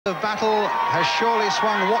The battle has surely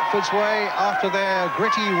swung Watford's way after their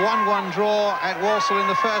gritty 1-1 draw at Walsall in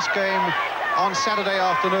the first game on Saturday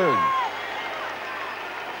afternoon.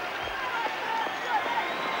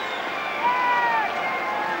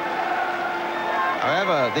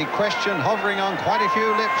 However, the question hovering on quite a few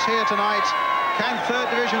lips here tonight: can third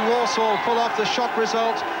division Walsall pull off the shock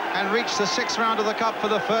result and reach the sixth round of the Cup for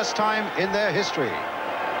the first time in their history?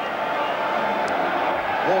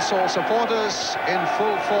 Walsall supporters in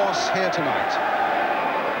full force here tonight.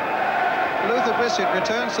 Luther Blissett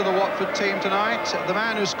returns to the Watford team tonight, the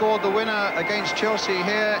man who scored the winner against Chelsea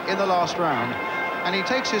here in the last round. And he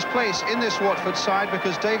takes his place in this Watford side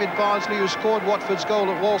because David Bardsley, who scored Watford's goal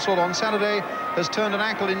at Walsall on Saturday, has turned an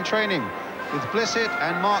ankle in training. With Blissett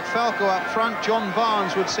and Mark Falco up front, John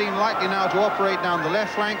Barnes would seem likely now to operate down the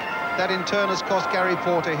left flank. That in turn has cost Gary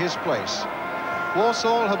Porter his place.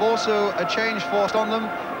 Walsall have also a change forced on them.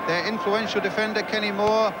 Their influential defender, Kenny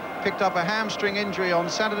Moore, picked up a hamstring injury on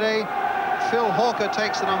Saturday. Phil Hawker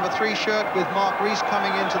takes the number 3 shirt, with Mark Rees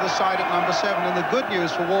coming into the side at number 7. And the good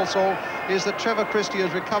news for Walsall is that Trevor Christie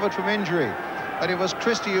has recovered from injury. And it was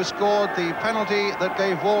Christie who scored the penalty that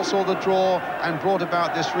gave Walsall the draw and brought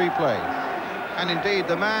about this replay. And indeed,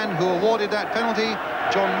 the man who awarded that penalty,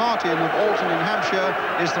 John Martin of Alton in Hampshire,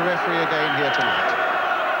 is the referee again here tonight.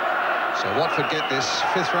 So Watford get this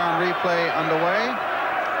fifth round replay underway.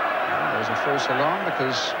 There was a false alarm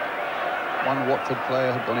because one Watford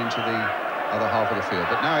player had gone into the other half of the field.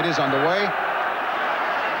 But now it is underway.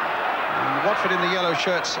 And Watford in the yellow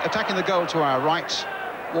shirts attacking the goal to our right.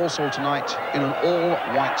 Walsall tonight in an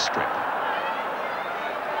all-white strip.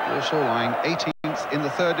 Walsall lying 18th in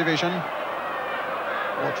the third division.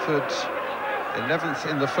 Watford 11th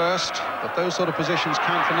in the first. But those sort of positions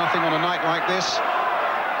count for nothing on a night like this.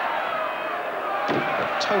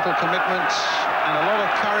 Total commitment and a lot of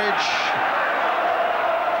courage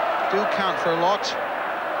do count for a lot.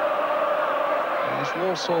 As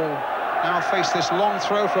Walsall now face this long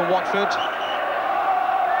throw from Watford.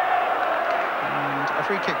 And a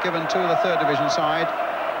free kick given to the third division side,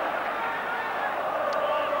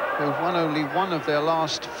 who've won only one of their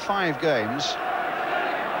last 5 games.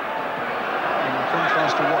 In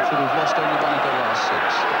contrast to Watford, who've lost only one of their last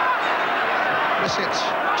 6. Blissett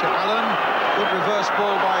to Allen. Good reverse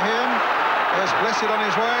ball by him. There's Blissett on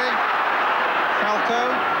his way.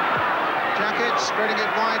 Falco. Jacket spreading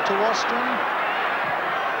it wide to Waston.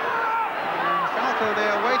 And Falco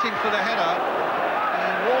there waiting for the header.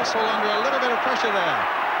 And Walsall under a little bit of pressure there.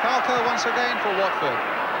 Falco once again for Watford.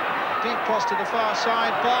 Deep cross to the far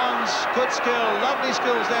side. Barnes, good skill, lovely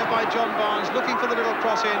skills there by John Barnes, looking for the little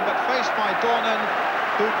cross in, but faced by Dornan,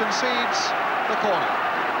 who concedes the corner.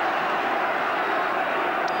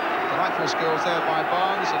 Delightful skills there by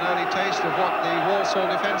Barnes, an early taste of what the Walsall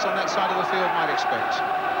defence on that side of the field might expect.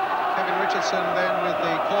 Kevin Richardson then with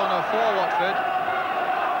the corner for Watford.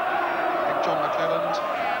 Big John McClelland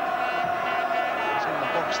is in the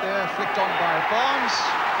box there, flicked on by Barnes,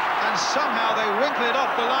 and somehow they winkle it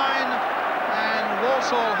off the line, and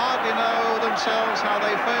Walsall hardly know themselves how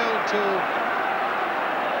they failed to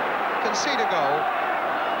concede a goal.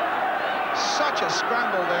 Such a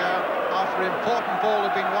scramble there after an important ball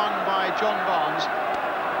had been won by John Barnes.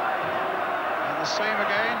 And the same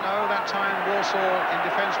again. No, that time Walsall in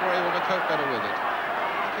defence were able to cope better with it.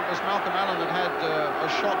 I think it was Malcolm Allen that had a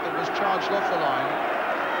shot that was charged off the line.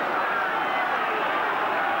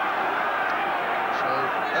 So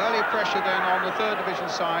early pressure then on the third division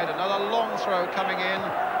side. Another long throw coming in.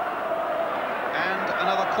 And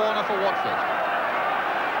another corner for Watford.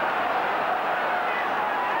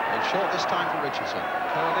 Short this time for Richardson.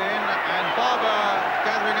 Curled in, and Barber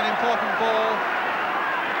gathering an important ball.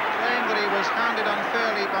 Claimed that he was hounded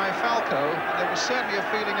unfairly by Falco. And there was certainly a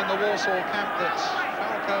feeling in the Walsall camp that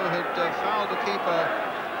Falco had fouled the keeper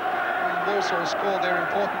when Walsall scored their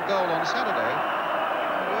important goal on Saturday.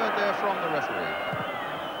 A word there from the referee.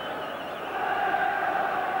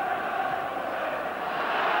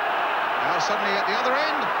 Now suddenly at the other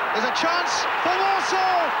end, there's a chance for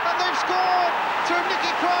Walsall, and they've scored through Nicky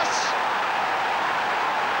Cross.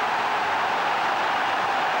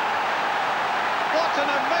 What an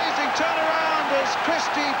amazing turnaround as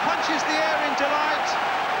Christie punches the air in delight.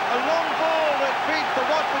 A long ball that beat the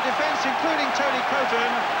Watford defence, including Tony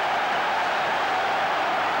Coton.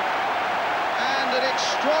 And an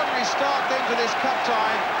extraordinary start then to this cup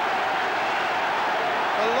tie.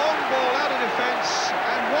 A long ball out of defence,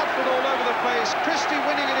 and Watford all over the place. Christie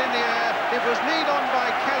winning it in the air. It was lead on by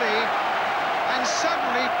Kelly, and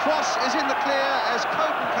suddenly Cross is in the clear as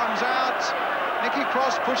Coton comes out. Nicky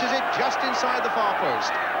Cross pushes it just inside the far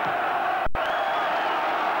post.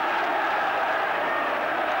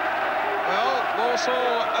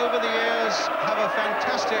 Walsall, over the years, have a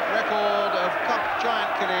fantastic record of cup giant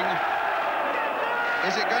killing.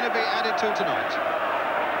 Is it going to be added to tonight?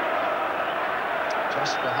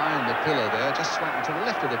 Just behind the pillar there, just slightly to the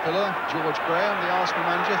left of the pillar, George Graham, the Arsenal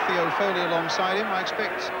manager, Theo Foley alongside him. I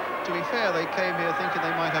expect, to be fair, they came here thinking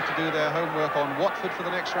they might have to do their homework on Watford for the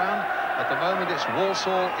next round. At the moment, it's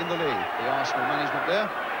Walsall in the lead, the Arsenal management there.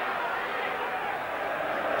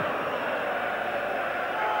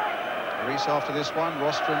 Rees after this one,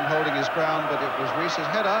 Rostron holding his ground, but it was Rees's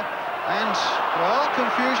header. And, well,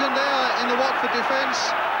 confusion there in the Watford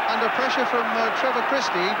defence, under pressure from Trevor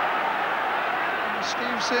Christie.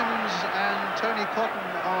 Steve Sims and Tony Cotton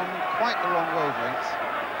on quite the wrong wavelength.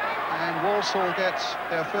 And Walsall gets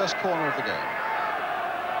their first corner of the game.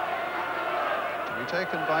 To be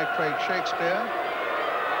taken by Craig Shakespeare.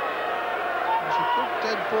 He's a good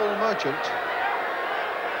dead ball merchant.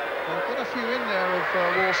 They've got a few in there of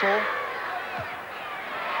Walsall.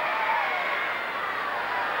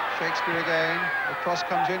 Shakespeare again, the cross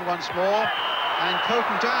comes in once more, and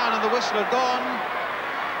Coton down, and the whistle had gone.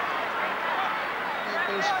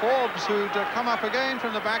 It was Forbes who'd come up again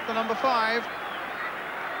from the back, the number 5.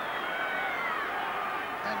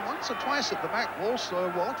 And once or twice at the back,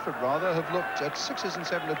 Watford have looked at 6s and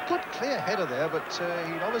 7s. A good clear header there, but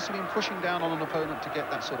he'd obviously been pushing down on an opponent to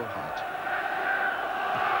get that sort of height.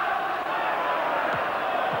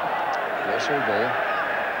 Walsall ball.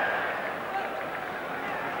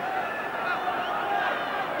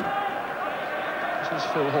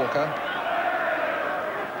 Phil Hawker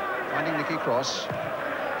finding Nicky Cross.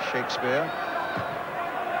 Shakespeare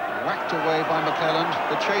whacked away by McClelland.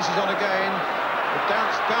 The chase is on again. The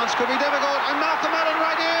bounce could be difficult, and Malcolm Allen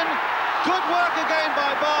right in. Good work again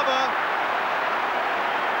by Barber.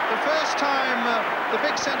 The first time the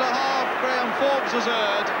big centre-half Graham Forbes was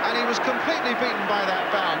erred, and he was completely beaten by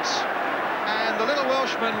that bounce. And the little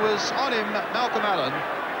Welshman was on him. Malcolm Allen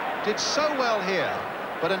did so well here.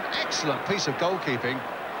 But an excellent piece of goalkeeping,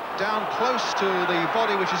 down close to the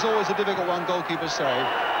body, which is always a difficult one goalkeepers say,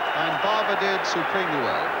 and Barber did supremely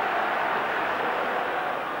well.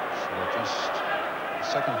 So just a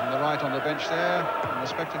second from the right on the bench there, in the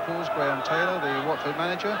spectacles, Graham Taylor, the Watford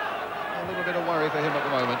manager. A little bit of worry for him at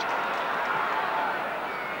the moment.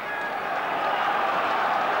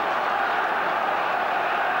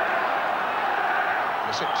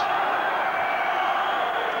 Blissett.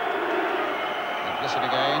 Blissett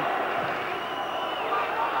again.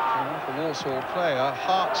 The Walsall player,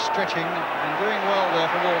 heart stretching and doing well there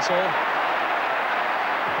for Walsall.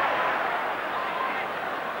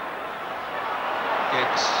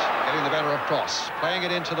 Gibbs getting the better of Cross, playing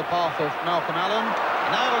it into the path of Malcolm Allen.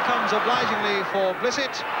 Now it comes obligingly for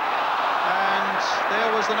Blissett, and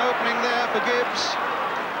there was an opening there for Gibbs.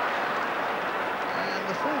 And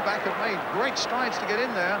the full-back have made great strides to get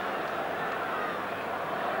in there.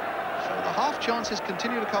 The half chances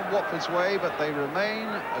continue to come Watford's way, but they remain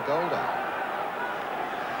a goal down.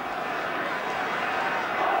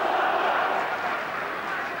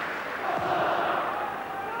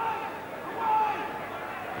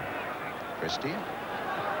 Christie.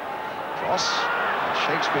 Cross. And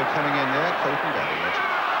Shakespeare coming in there, Coton getting it.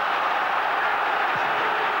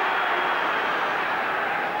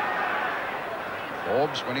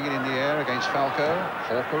 Forbes winning it in the air against Falco.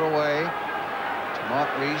 Hawker away. Mark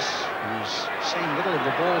Rees, who's seen little of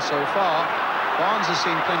the ball so far. Barnes has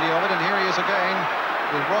seen plenty of it, and here he is again,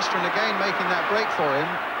 with Rostron again making that break for him.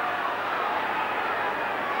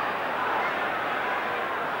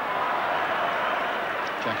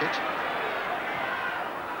 Jacket.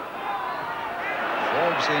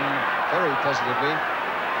 Forbes in very positively.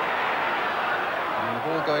 And the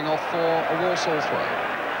ball going off for a Walsall throw.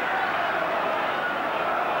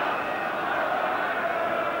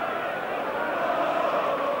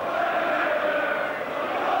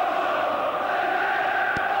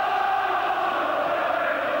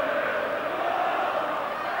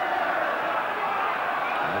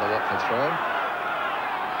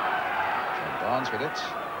 With it,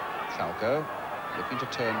 Falco looking to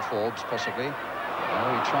turn Forbes possibly. Well,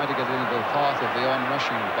 he tried to get into the path of the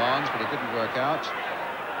on-rushing Barnes, but it didn't work out.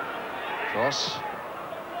 Cross.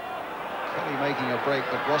 Kelly making a break,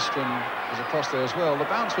 but Rostron is across there as well. The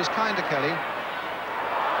bounce was kind to Kelly.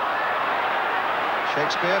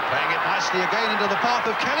 Shakespeare playing it nicely again into the path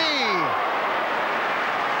of Kelly.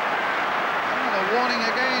 And a warning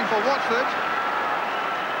again for Watford.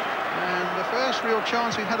 And the first real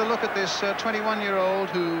chance we had a look at this 21-year-old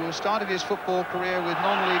who started his football career with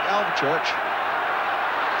non-league Alvechurch,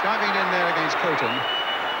 driving it in there against Coton.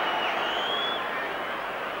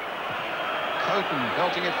 open,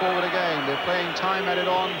 belting it forward again. They're playing time added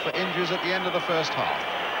on for injuries at the end of the first half.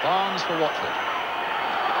 Barnes for Watford.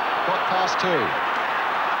 Got past two.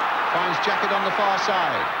 Finds Jacket on the far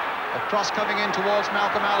side. A cross coming in towards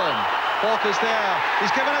Malcolm Allen. Hawker's there.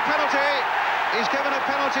 He's given a penalty. He's given a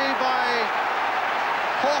penalty by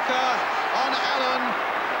Hawker on Allen.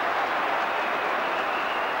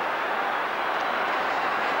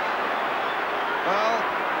 Well,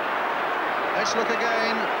 let's look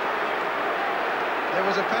again. There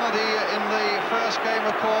was a penalty in the first game,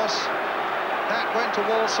 of course. That went to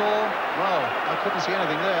Walsall. Well, I couldn't see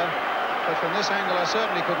anything there, but from this angle I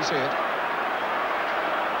certainly couldn't see it.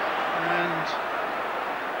 And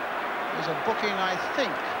there's a booking, I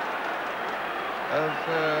think, of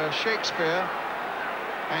Shakespeare,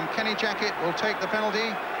 and Kenny Jackett will take the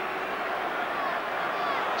penalty.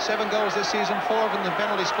 7 goals this season, 4 of them in the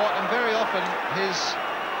penalty spot, and very often his,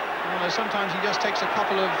 you know, sometimes he just takes a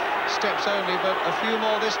couple of steps only, but a few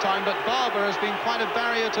more this time. But Barber has been quite a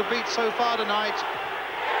barrier to beat so far tonight,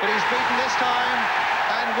 but he's beaten this time,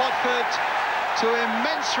 and Watford, to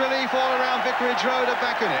immense relief all around Vicarage Road, are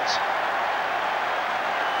back in it.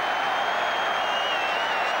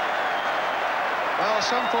 Well,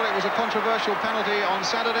 some thought it was a controversial penalty on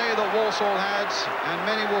Saturday that Walsall had, and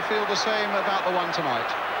many will feel the same about the one tonight.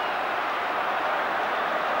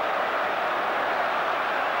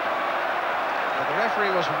 But the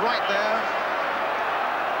referee was right there,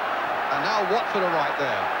 and now Watford are right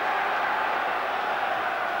there.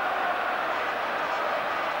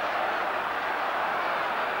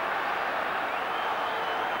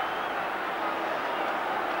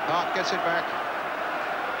 Hart gets it back.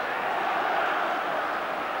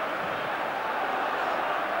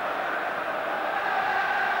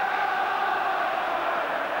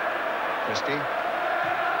 Christie.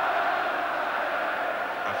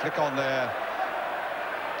 A flick on there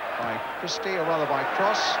by Christie, or rather by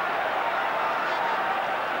Cross.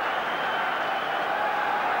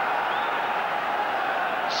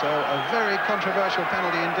 So a very controversial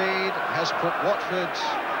penalty indeed has put Watford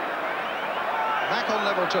back on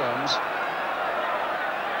level terms.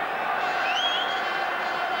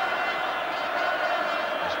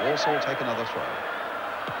 As Walsall take another throw.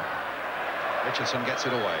 Richardson gets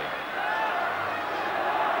it away.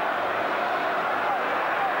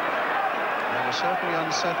 Certainly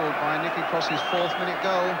unsettled by Nicky Cross's 4th minute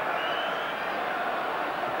goal.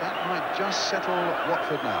 That might just settle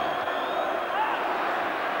Watford now.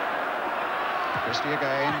 Christie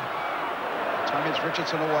again. Time it's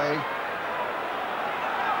Richardson away.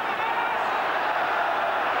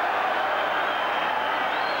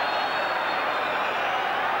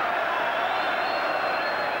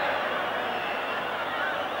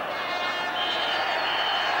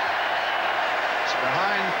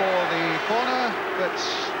 For the corner, but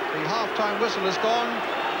the half-time whistle has gone,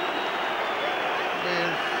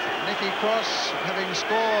 with Nicky Cross having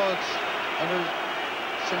scored a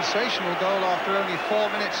sensational goal after only 4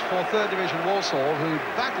 minutes for 3rd Division Walsall, who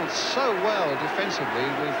battled so well defensively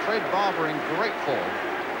with Fred Barber in great form.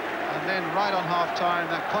 And then right on half-time,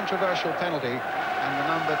 that controversial penalty, and the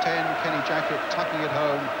number 10, Kenny Jackett, tucking it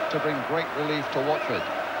home to bring great relief to Watford.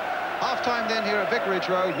 Half-time then here at Vicarage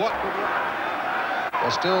Road. Watford. Well,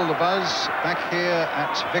 still the buzz back here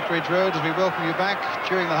at Vicarage Road as we welcome you back.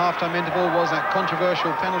 During the half-time interval was that controversial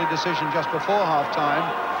penalty decision just before half-time.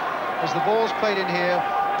 As the ball's played in here,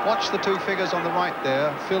 watch the two figures on the right there.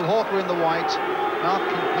 Phil Hawker in the white,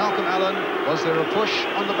 Malcolm Allen. Was there a push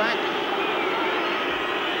on the back?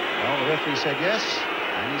 Well, the referee said yes,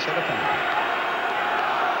 and he said a penalty.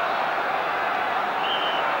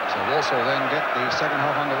 So Walsall then get the second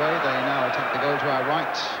half underway. They now attack the goal to our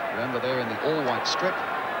right. Remember, they're in the all-white strip.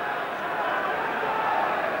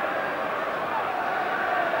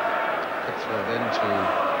 Quick throw then to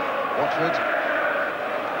Watford.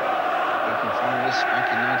 Beaten finalists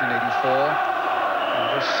back in 1984. And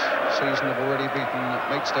this season have already beaten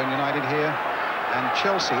Maidstone United here. And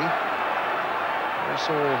Chelsea,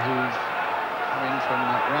 Walsall, who've come in from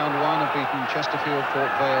round 1, have beaten Chesterfield,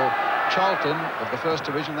 Port Vale, Charlton of the 1st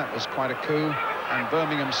Division, that was quite a coup, and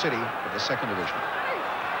Birmingham City of the 2nd Division.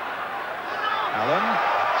 Allen,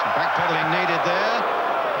 some backpedaling needed there,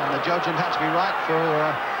 and the judgment had to be right for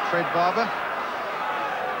Fred Barber.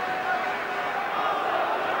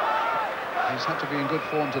 He's had to be in good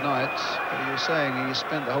form tonight, but he was saying he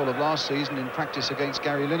spent the whole of last season in practice against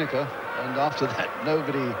Gary Lineker, and after that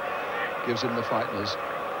nobody gives him the frighteners.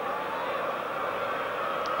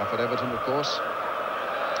 Up at Everton, of course,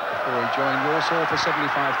 before he joined Walsall for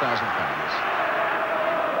 £75,000.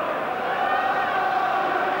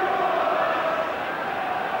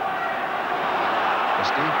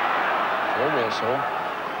 for Walsall.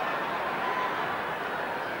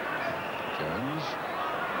 Jones.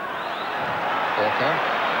 Walker.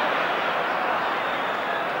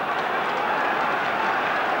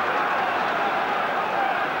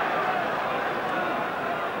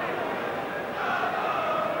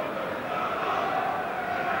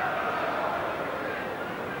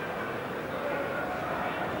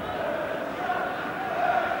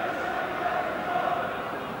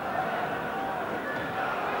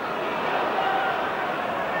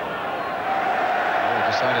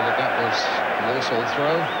 Decided that was a Walsall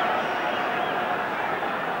throw.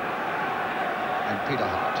 And Peter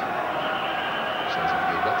Hart says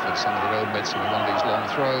it'll be Watford some of their own medicine with one of these long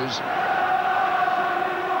throws.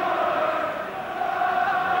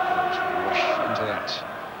 Rush into that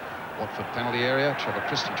Watford penalty area. Trevor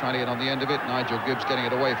Christie trying to get on the end of it. Nigel Gibbs getting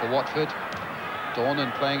it away for Watford.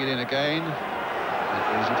 Dornan playing it in again.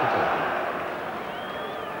 And easy for Curtin.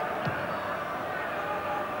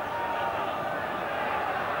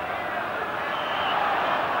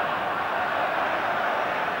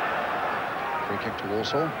 Free kick to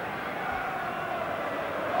Walsall.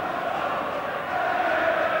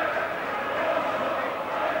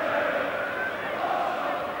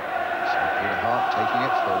 So Peter Hart taking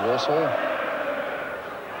it for Walsall.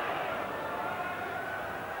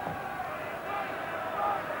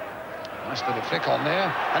 Nice little flick on there,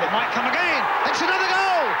 and it might come again. It's another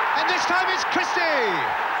goal, and this time it's Christie.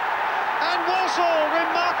 And Walsall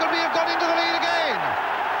remarkably have got into the lead again.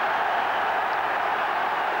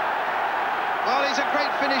 Well, he's a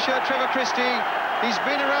great finisher, Trevor Christie. He's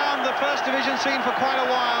been around the First Division scene for quite a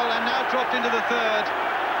while and now dropped into the third.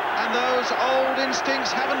 And those old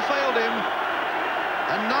instincts haven't failed him.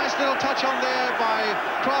 A nice little touch on there by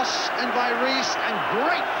Cross and by Rees, and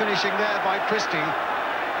great finishing there by Christie.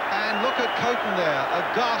 And look at Coton there,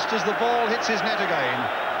 aghast as the ball hits his net again.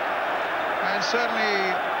 And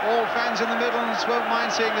certainly all fans in the Midlands won't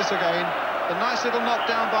mind seeing this again. A nice little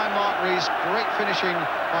knockdown by Mark Rees, great finishing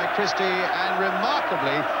by Christie, and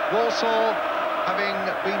remarkably, Walsall, having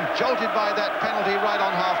been jolted by that penalty right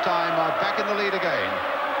on half-time, are back in the lead again.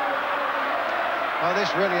 Well,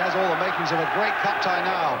 this really has all the makings of a great cup tie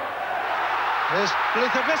now. There's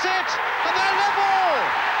Luther Bissett, and they're level!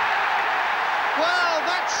 Well,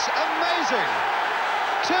 that's amazing.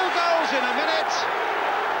 2 goals in a minute,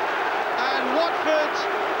 and Watford,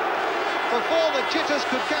 before the jitters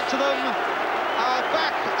could get to them, are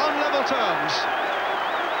back on level terms.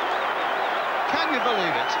 Can you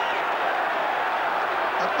believe it?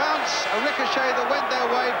 A bounce, a ricochet that went their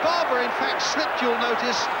way. Barber, in fact, slipped, you'll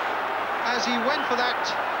notice, as he went for that,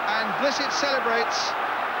 and Blissett celebrates.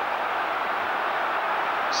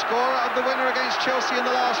 Scorer of the winner against Chelsea in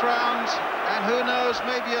the last round, and who knows,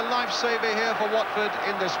 maybe a lifesaver here for Watford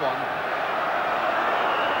in this one.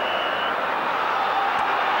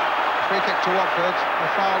 Free kick to Watford, a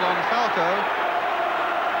foul on Falco.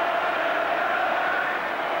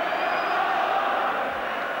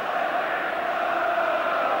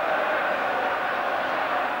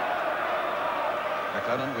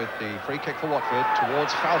 McLennan with the free kick for Watford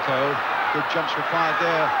towards Falco. Good jumps required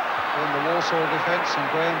there in the Walsall defence, and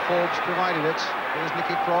Graham Forbes provided it. Here's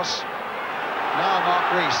Nicky Cross. Now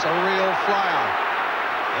Mark Rees, a real flyer.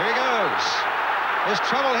 Here he goes. There's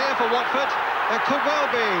trouble here for Watford. There could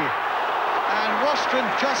well be. And Rostron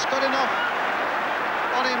just got enough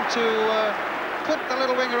on him to put the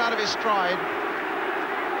little winger out of his stride.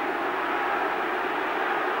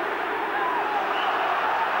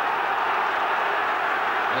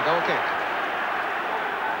 And a goal kick.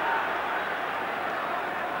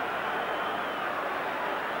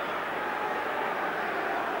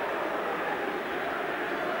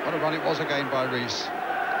 What a run it was again by Rees.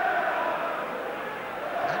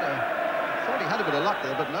 He had a bit of luck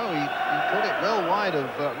there, but no, he pulled it well wide of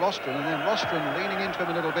Rostron, and then Rostron leaning into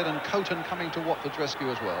him a little bit, and Coton coming to Watford's rescue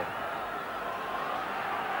as well.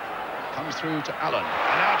 Comes through to Allen,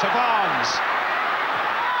 and now to Barnes.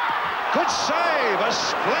 Good save, a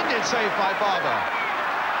splendid save by Barber.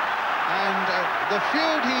 And the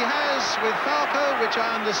feud he has with Falco, which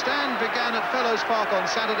I understand began at Fellows Park on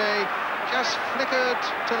Saturday, just flickered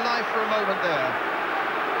to life for a moment there.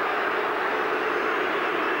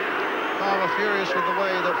 Barber furious with the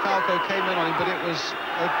way that Falco came in on him, but it was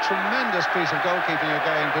a tremendous piece of goalkeeping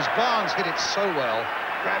again, because Barnes hit it so well,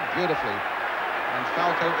 grabbed beautifully, and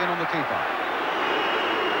Falco in on the keeper.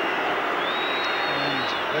 And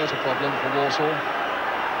there's a problem for Walsall.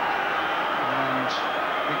 And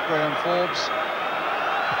big Graham Forbes,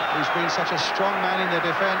 who's been such a strong man in their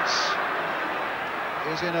defence,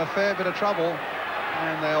 is in a fair bit of trouble,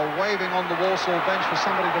 and they're waving on the Walsall bench for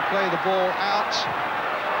somebody to play the ball out.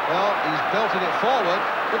 Well, he's belted it forward.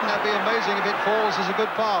 Wouldn't that be amazing if it falls as a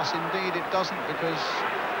good pass? Indeed, it doesn't, because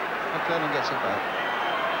McClellan gets it back.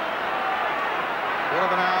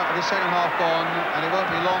 Quarter of an hour of the second half gone, and it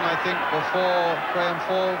won't be long, I think, before Graham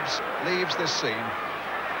Forbes leaves this scene.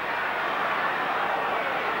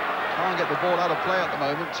 Can't get the ball out of play at the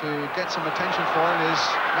moment. To get some attention for him is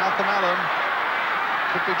Malcolm Allen.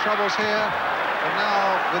 Could be troubles here, but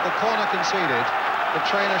now with the corner conceded, the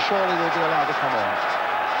trainer surely will be allowed to come on.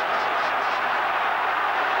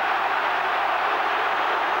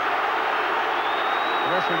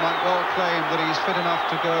 The referee might well claim that he's fit enough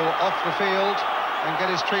to go off the field and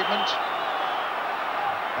get his treatment,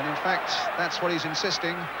 and in fact that's what he's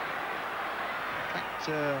insisting. In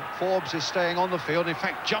fact, Forbes is staying on the field. In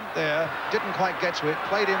fact, jumped there, didn't quite get to it,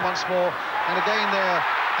 played in once more, and again there,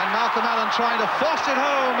 and Malcolm Allen trying to force it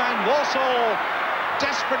home, and Walsall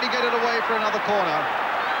desperately get it away for another corner,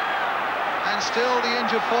 and still the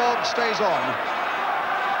injured Forbes stays on.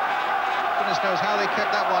 Goodness knows how they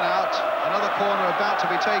kept that one out. Another corner about to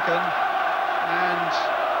be taken, and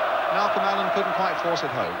Malcolm Allen couldn't quite force it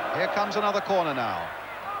home. Here comes another corner now.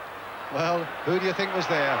 Well, who do you think was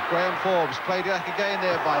there? Graham Forbes played back again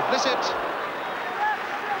there by Blissett,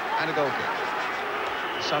 and a goal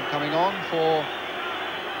kick. Sub coming on for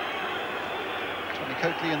Johnny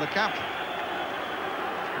Coakley in the cap.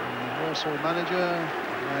 The Walsall manager,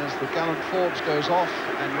 as the gallant Forbes goes off,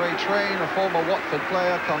 and Ray Train, a former Watford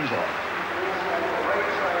player, comes on.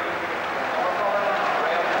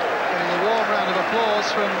 Getting a warm round of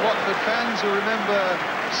applause from Watford fans who remember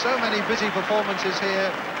so many busy performances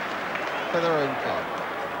here for their own club.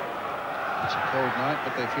 It's a cold night,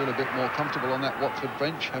 but they feel a bit more comfortable on that Watford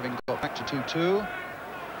bench, having got back to 2-2.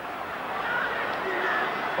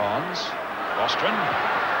 Barnes, Rostron,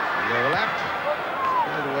 the overlap,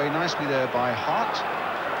 cleared away nicely there by Hart.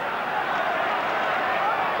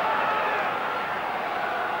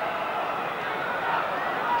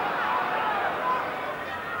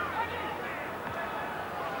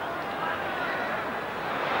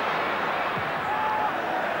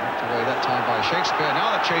 Shakespeare,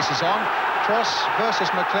 now the chase is on. Tross versus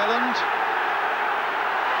McClelland,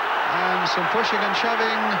 and some pushing and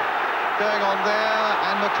shoving going on there,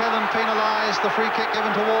 and McClelland penalised, the free kick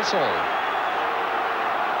given to Walsall.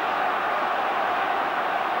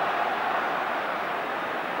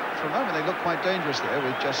 For a moment they looked quite dangerous there,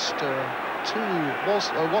 with just two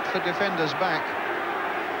Watford defenders back.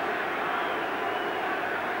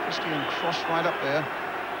 Christie and Cross right up there.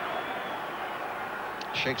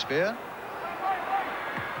 Shakespeare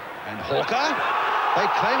and Hawker, they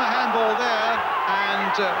claim a handball there,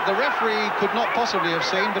 and the referee could not possibly have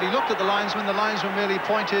seen, but he looked at the linesman merely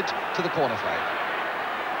pointed to the corner flag.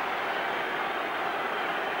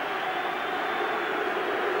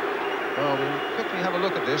 Well, we'll quickly have a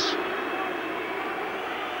look at this.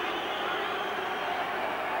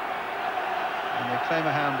 And they claim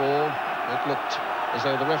a handball. It looked as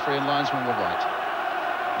though the referee and linesman were right.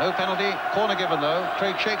 No penalty, corner given though.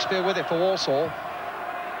 Craig Shakespeare with it for Walsall.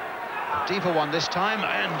 Deeper one this time,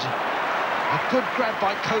 and a good grab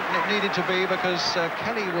by Coaten it needed to be, because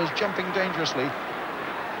Kelly was jumping dangerously.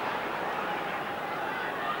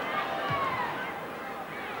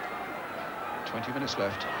 Minutes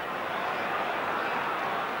left.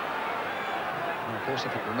 And of course,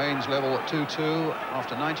 if it remains level at 2-2,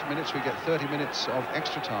 after 90 minutes we get 30 minutes of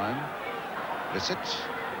extra time. Blissett.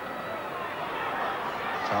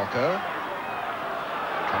 Falco.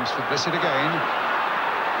 Comes for Blissett again.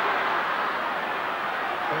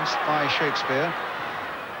 Faced by Shakespeare.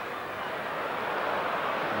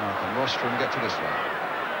 Now can Rostron get to this one?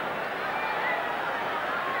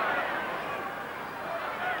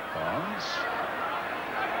 Barnes.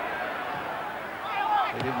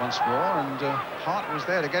 They did once more, and Hart was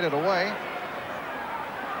there to get it away.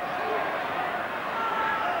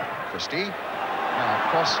 Christie. Now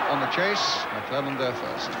Cross on the chase. McClelland there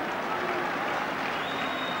first.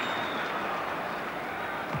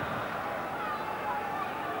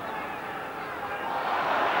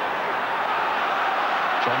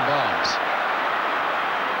 John Barnes.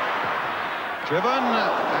 Driven,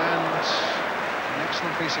 and an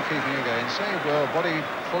excellent piece of keeping again. Saved well, body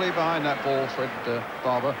fully behind that ball, Fred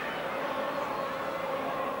Barber.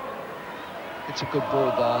 It's a good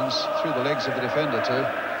ball, Barnes, through the legs of the defender too.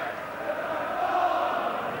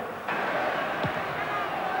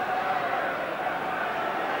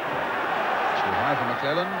 Too high for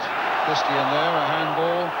McClelland. Christie in there, a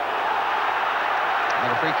handball.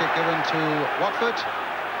 And a free kick given to Watford.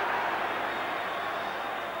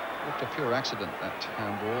 Looked a pure accident, that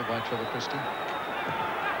handball by Trevor Christie.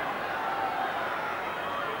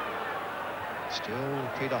 Still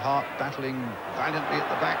Peter Hart battling valiantly at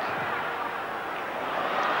the back.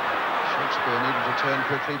 Shakespeare needed to turn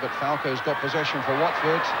quickly, but Falco's got possession for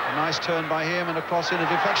Watford. A nice turn by him and a cross in, a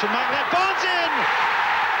deflection. Magnet, Barnes in!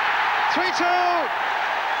 3-2!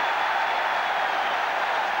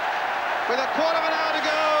 With a quarter of an hour to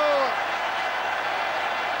go.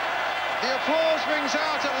 The applause rings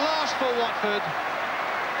out at last for Watford.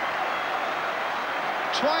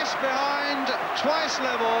 Twice behind, twice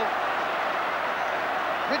level.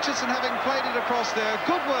 Richardson having played it across there.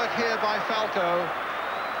 Good work here by Falco.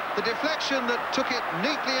 The deflection that took it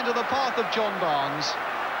neatly into the path of John Barnes.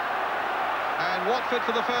 And Watford,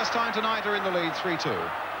 for the first time tonight, are in the lead, 3-2.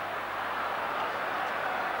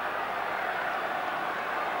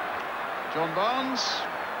 John Barnes,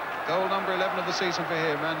 goal number 11 of the season for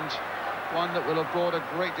him, and one that will have brought a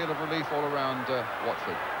great deal of relief all around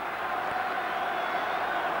Watford.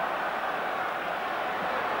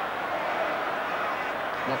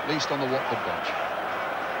 Not least on the Watford bench.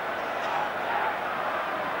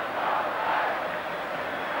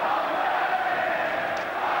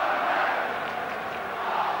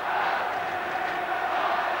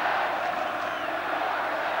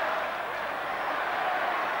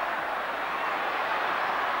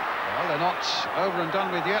 Well, they're not over and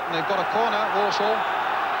done with yet, and they've got a corner, Walsall.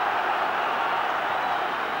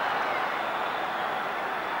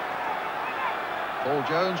 Paul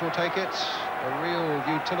Jones will take it. A real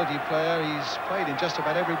utility player. He's played in just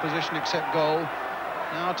about every position except goal.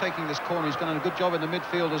 Now taking this corner, he's done a good job in the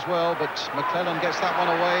midfield as well, but McClellan gets that one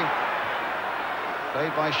away.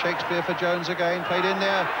 Played by Shakespeare for Jones again, played in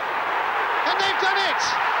there. And they've done it!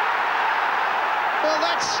 Well,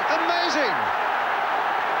 that's amazing!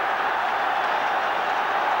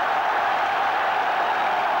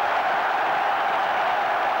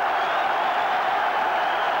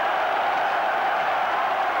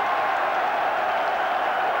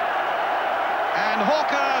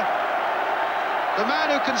 Hawker, the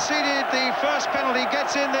man who conceded the first penalty,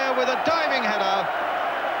 gets in there with a diving header.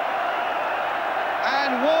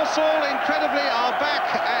 And Walsall, incredibly, are back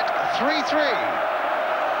at 3-3.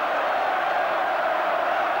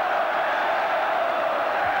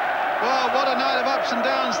 Well, what a night of ups and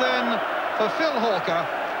downs then for Phil Hawker.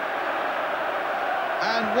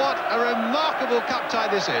 And what a remarkable cup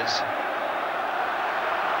tie this is.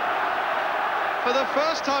 For the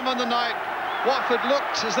first time on the night, Watford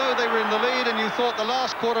looked as though they were in the lead, and you thought the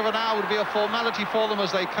last quarter of an hour would be a formality for them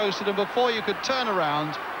as they coasted, and before you could turn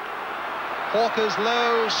around, Hawker's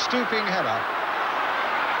low, stooping header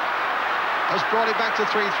has brought it back to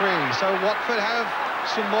 3-3. So Watford have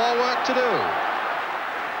some more work to do.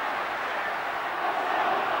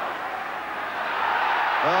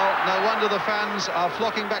 Well, no wonder the fans are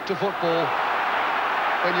flocking back to football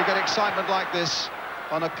when you get excitement like this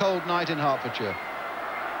on a cold night in Hertfordshire.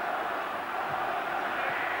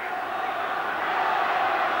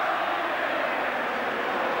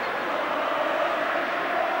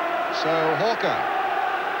 So Hawker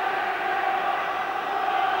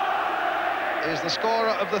is the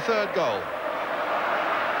scorer of the third goal.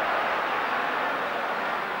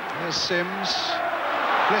 Here's Sims.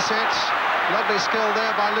 Blissett. Lovely skill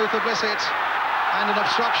there by Luther Blissett. And an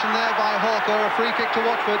obstruction there by Hawker. A free kick to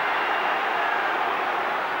Watford.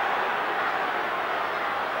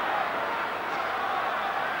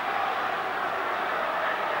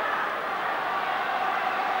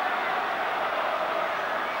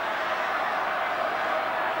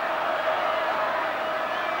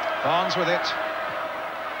 Barnes with it.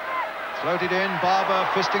 Floated in, Barber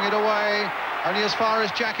fisting it away. Only as far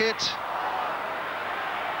as Jacket.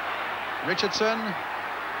 Richardson.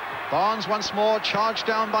 Barnes once more, charged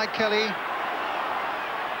down by Kelly.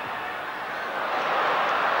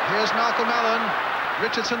 Here's Malcolm Allen.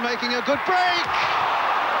 Richardson making a good break.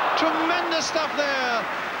 Tremendous stuff there.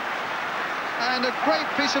 And a great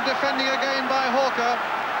piece of defending again by Hawker.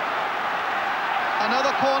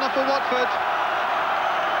 Another corner for Watford.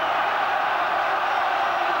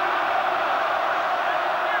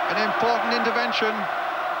 An important intervention,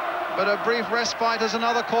 but a brief respite as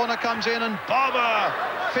another corner comes in, and Barber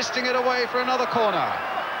fisting it away for another corner.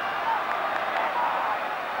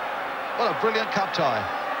 What a brilliant cup tie.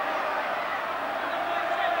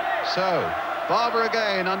 So, Barber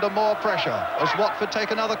again under more pressure as Watford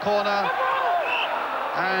take another corner,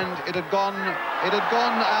 and it had gone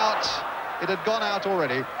out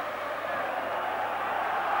already.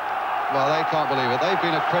 Well, they can't believe it. They've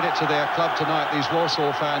been a credit to their club tonight, these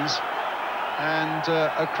Walsall fans. And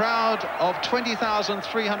a crowd of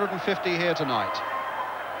 20,350 here tonight.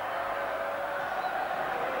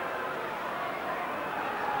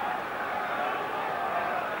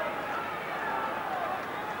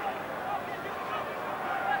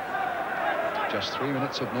 Just 3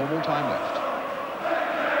 minutes of normal time left.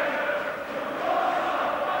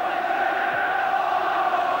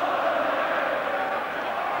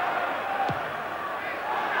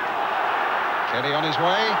 Kelly on his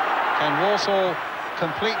way. Can Walsall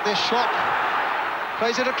complete this shot?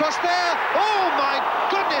 Plays it across there. Oh my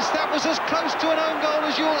goodness, that was as close to an own goal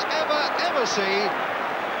as you'll ever see.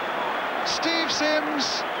 Steve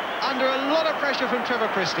Sims, under a lot of pressure from Trevor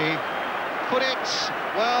Christie, put it,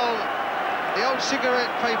 well, the old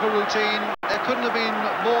cigarette paper routine. There couldn't have been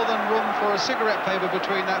more than room for a cigarette paper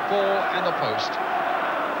between that ball and the post.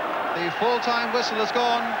 The full-time whistle has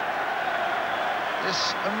gone.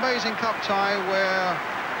 This amazing cup tie where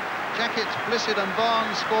Jackett, Blissett and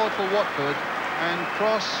Barnes scored for Watford, and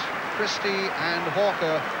Cross, Christie and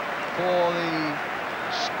Hawker for the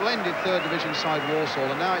splendid third division side Walsall.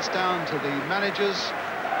 And now it's down to the managers.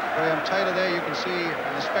 Graham Taylor there, you can see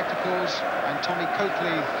in the spectacles, and Tommy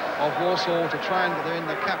Coakley of Walsall to try and, they're in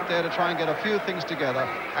the cap there to try and get a few things together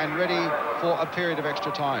and ready for a period of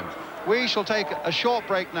extra time. We shall take a short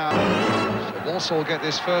break now. So Walsall get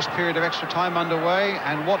this first period of extra time underway,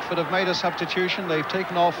 and Watford have made a substitution. They've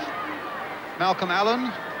taken off Malcolm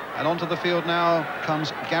Allen, and onto the field now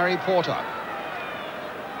comes Gary Porter.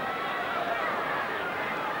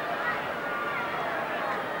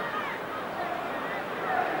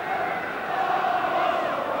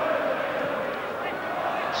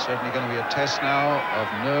 Certainly going to be a test now of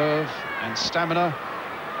nerve and stamina.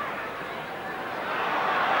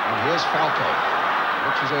 And here's Falco,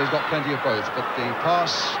 which is he's got plenty of both, but the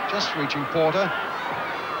pass just reaching Porter.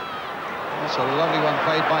 That's a lovely one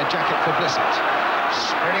played by Jackett for Blissett.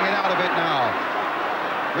 Spreading it out a bit now.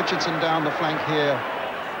 Richardson down the flank here.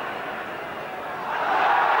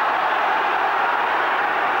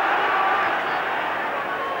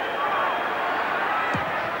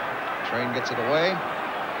 Train gets it away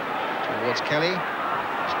towards Kelly.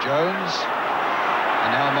 It's Jones,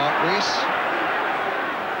 and now Mark Rees.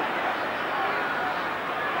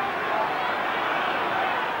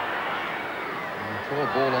 Poor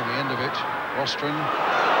ball on the end of it. Rostron.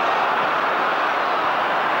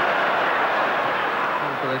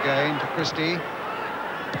 Over again to Christie.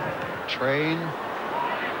 Train.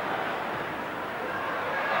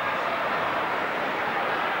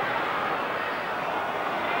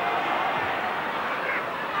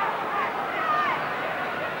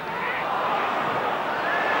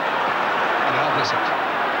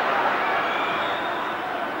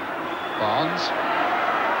 Barnes.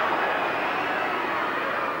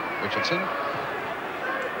 Richardson.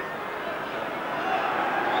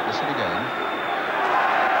 Listen again.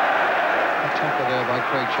 A tackle there by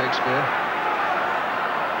Craig Shakespeare.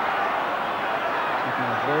 Keeping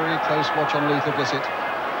a very close watch on Luther Blissett.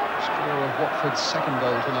 Scorer of Watford's second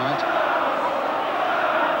goal tonight.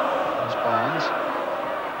 There's Barnes.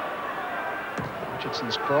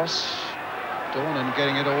 Richardson's cross. Dornan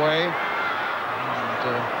getting it away.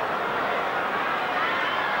 And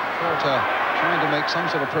Porter trying to make some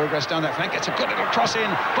sort of progress down that flank. Gets a good little cross in.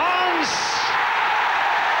 Barnes!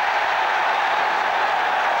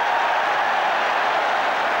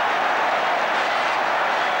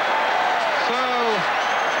 So,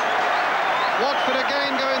 Watford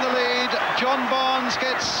again go in the lead. John Barnes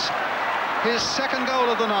gets his second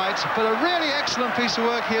goal of the night, but a really excellent piece of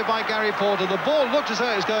work here by Gary Porter. The ball looked as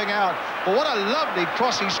though it was going out, but what a lovely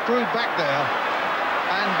cross he screwed back there.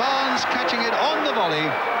 And Barnes catching it on the volley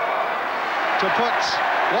to put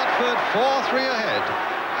Watford 4-3 ahead.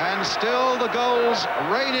 And still the goals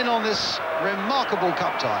rain in on this remarkable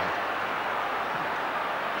cup tie.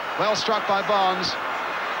 Well struck by Barnes.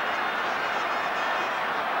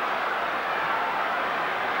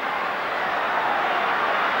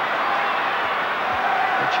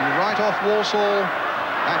 But you write off Walsall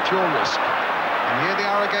at your risk. And here they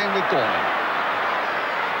are again with Dornan.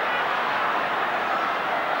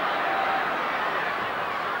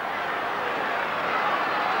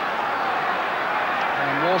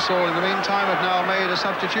 Walsall, in the meantime, have now made a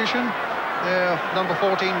substitution. Their number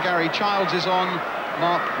 14, Gary Childs, is on.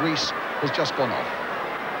 Mark Rees has just gone off.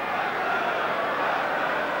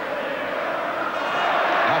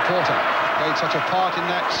 Now Porter played such a part in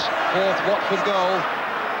that fourth Watford goal.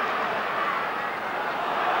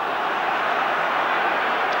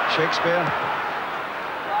 Shakespeare.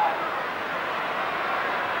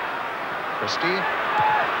 Christie.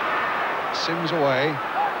 Sims away.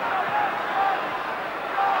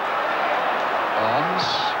 Barnes,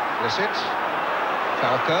 Blissett,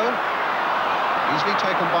 Falco, easily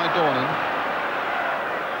taken by Dornan.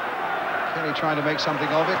 Kelly trying to make something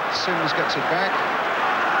of it. Sims gets it back.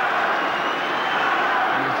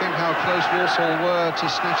 And you think how close Walsall were to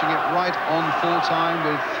snatching it right on full time,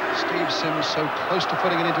 with Steve Sims so close to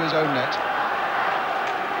putting it into his own net.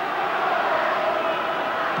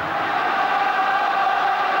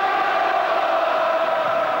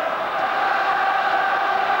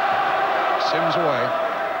 Sims away.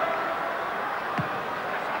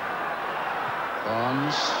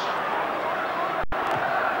 Barnes.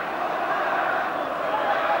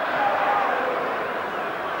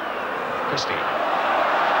 Christie.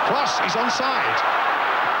 Cross, he's onside.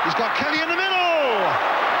 He's got Kelly in the middle.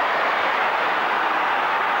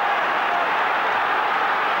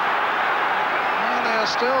 Well, they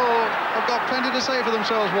still have got plenty to say for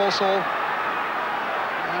themselves, Walsall.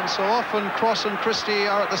 And so often Cross and Christie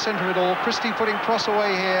are at the centre of it all. Christie putting Cross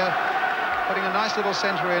away here, putting a nice little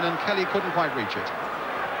centre in, and Kelly couldn't quite reach it.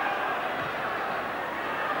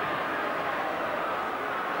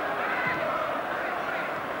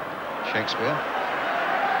 Shakespeare.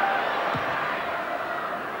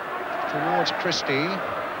 Towards Christie.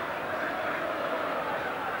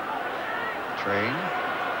 Train.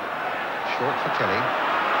 Short for Kelly.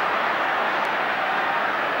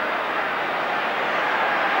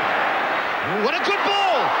 Ooh, what a good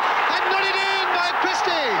ball! And not it in by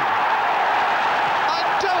Christie! I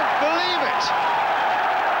don't believe it!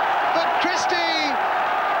 But Christie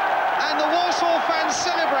and the Walsall fans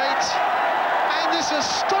celebrate, and this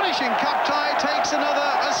astonishing cup tie takes another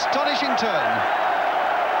astonishing turn.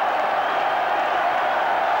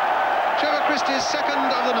 Trevor Christie's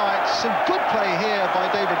second of the night. Some good play here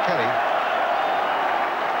by David Kelly.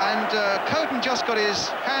 And Coton just got his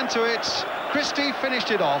hand to it. Christie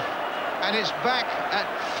finished it off. And it's back at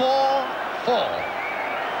 4-4.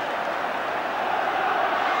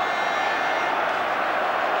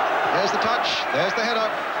 There's the touch, there's the header.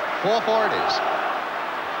 4-4 it is.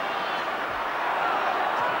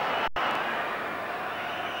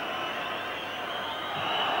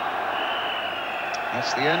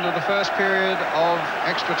 That's the end of the first period of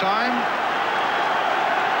extra time.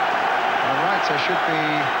 All right, there should be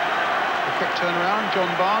a quick turnaround. John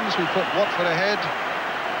Barnes, who put Watford ahead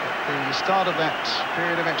at the start of that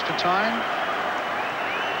period of extra time,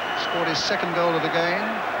 scored his second goal of the game.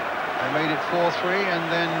 They made it 4-3,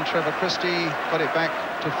 and then Trevor Christie got it back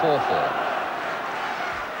to 4-4.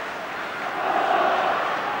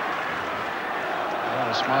 Oh,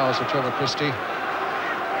 the smiles of Trevor Christie.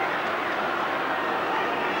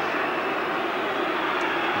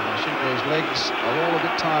 His legs are all a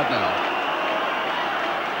bit tired now.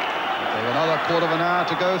 They have another quarter of an hour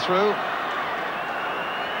to go through,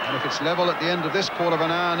 and if it's level at the end of this quarter of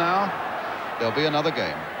an hour now, there'll be another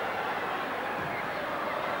game.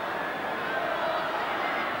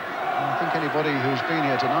 I think anybody who's been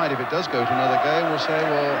here tonight, if it does go to another game, will say,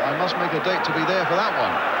 well, I must make a date to be there for that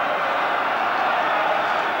one.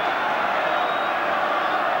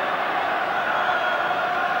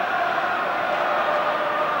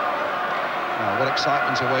 What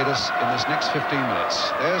excitement's await us in this next 15 minutes.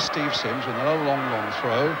 There's Steve Sims with a long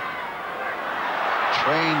throw.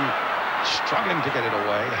 Train struggling to get it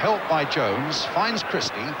away, helped by Jones, finds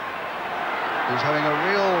Christie, who's having a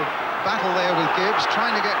real battle there with Gibbs,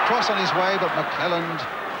 trying to get Cross on his way, but McClelland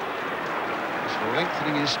is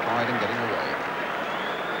lengthening his stride and getting away.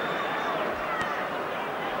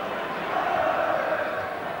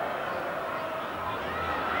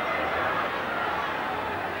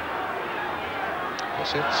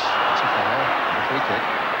 It's a foul, a free kick.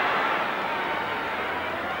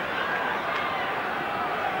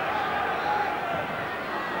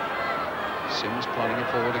 Sims planning it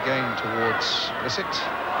forward again towards Blissett.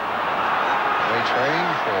 Away train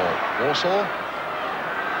for Walsall.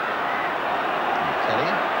 And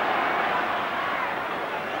Kelly.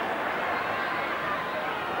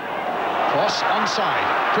 Cross onside.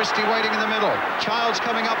 Christie waiting in the middle. Childs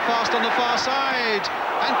coming up fast on the far side.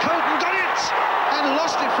 And Coton got it! And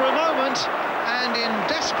lost it for a moment, and in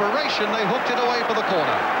desperation they hooked it away for the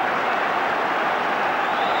corner.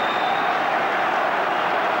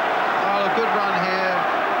 Well, a good run here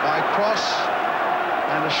by Cross,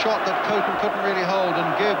 and a shot that Coton couldn't really hold, and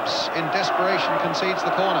Gibbs in desperation concedes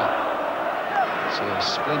the corner. It's a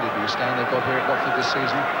splendid new stand they've got here at Watford this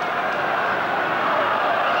season.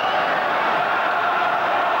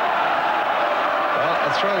 Well,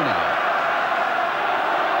 a throw now.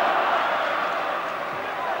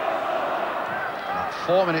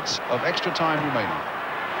 4 minutes of extra time remaining.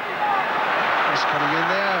 Just coming in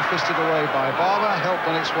there, fisted away by Barber, helped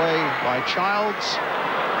on its way by Childs.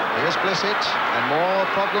 Here's Blissett, and more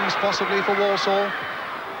problems possibly for Walsall.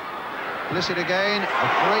 Blissett again, a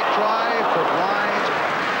great drive, put wide.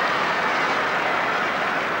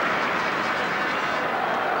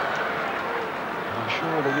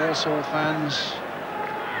 all the Walsall fans.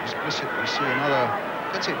 We see another,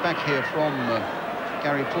 gets it back here from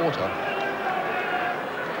Gary Porter.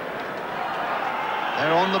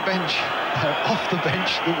 They're on the bench, they're off the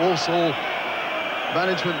bench, the Walsall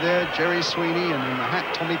management there, Jerry Sweeney and in the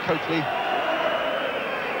hat, Tommy Coakley.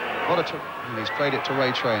 And he's played it to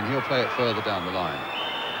Ray Tray, and he'll play it further down the line.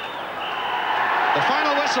 The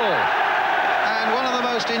final whistle, and one of the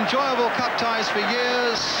most enjoyable cup ties for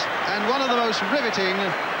years, and one of the most riveting,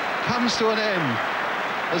 comes to an end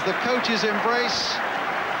as the coaches embrace,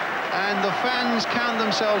 and the fans count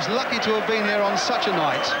themselves lucky to have been here on such a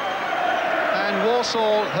night. And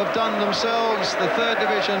Walsall have done themselves, the third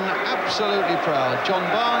division, absolutely proud. John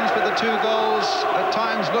Barnes with the 2 goals, at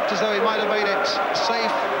times looked as though he might have made it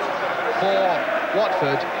safe for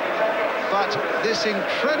Watford, but this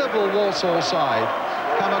incredible Walsall side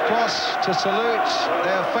come across to salute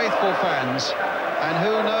their faithful fans, and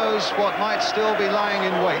who knows what might still be lying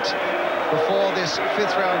in wait before this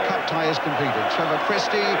 5th round cup tie is completed. Trevor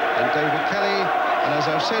Christie and David Kelly, and as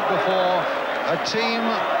I've said before, a team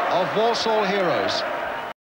of Walsall heroes.